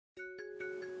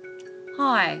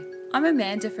Hi, I'm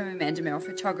Amanda from Amanda Merrill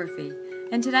Photography,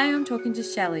 and today I'm talking to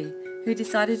Shelli, who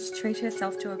decided to treat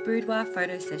herself to a boudoir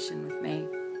photo session with me.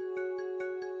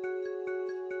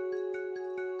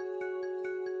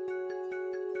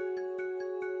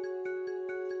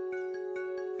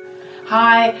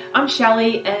 Hi, I'm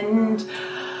Shelli, and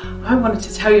I wanted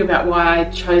to tell you about why I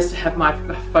chose to have my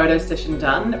photo session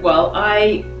done. Well,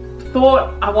 I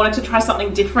thought I wanted to try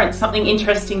something different, something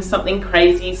interesting, something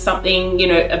crazy, something,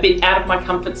 a bit out of my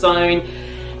comfort zone.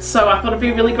 So I thought it'd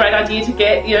be a really great idea to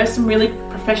get, some really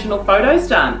professional photos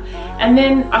done. And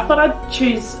then I thought I'd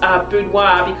choose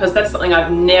boudoir because that's something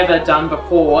I've never done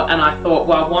before, and I thought,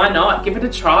 well, why not? Give it a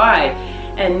try.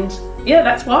 And yeah,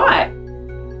 that's why.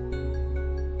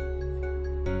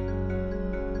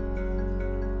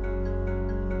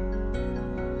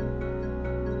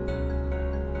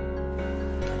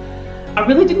 I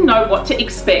really didn't know what to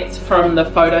expect from the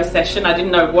photo session. I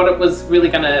didn't know what it was really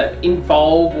going to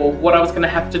involve or what I was going to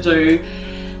have to do.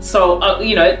 So,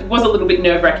 it was a little bit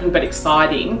nerve-wracking but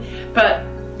exciting. But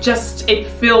just, it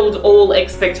filled all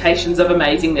expectations of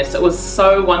amazingness. It was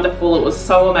so wonderful. It was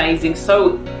so amazing.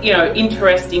 So,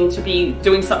 interesting to be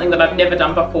doing something that I've never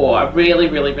done before. I really,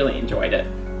 really, really enjoyed it.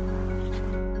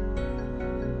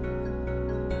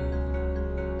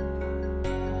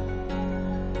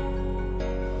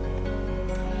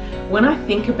 When I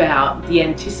think about the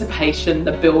anticipation,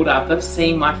 the build-up of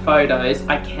seeing my photos,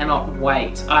 I cannot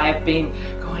wait. I have been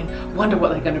going, wonder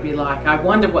what they're going to be like. I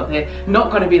wonder what they're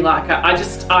not going to be like.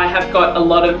 I have got a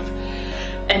lot of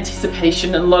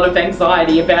anticipation and a lot of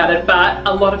anxiety about it, but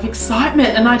a lot of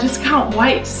excitement, and I just can't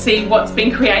wait to see what's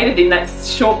been created in that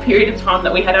short period of time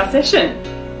that we had our session.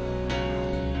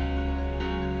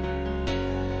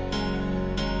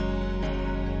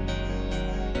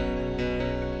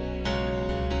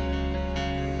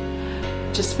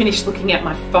 Just finished looking at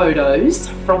my photos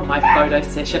from my photo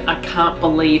session. I can't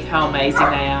believe how amazing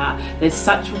they are. There's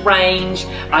such range.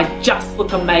 I just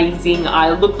look amazing.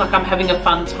 I look like I'm having a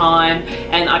fun time,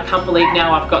 and I can't believe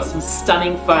now I've got some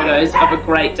stunning photos of a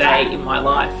great day in my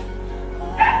life.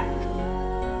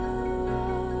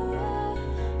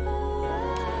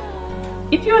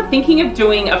 If you're thinking of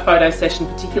doing a photo session,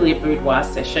 particularly a boudoir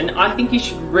session, I think you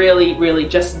should really, really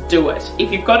just do it.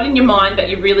 If you've got it in your mind that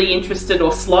you're really interested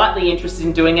or slightly interested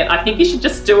in doing it, I think you should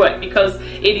just do it because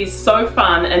it is so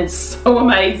fun and so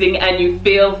amazing, and you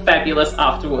feel fabulous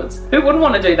afterwards. Who wouldn't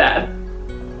want to do that?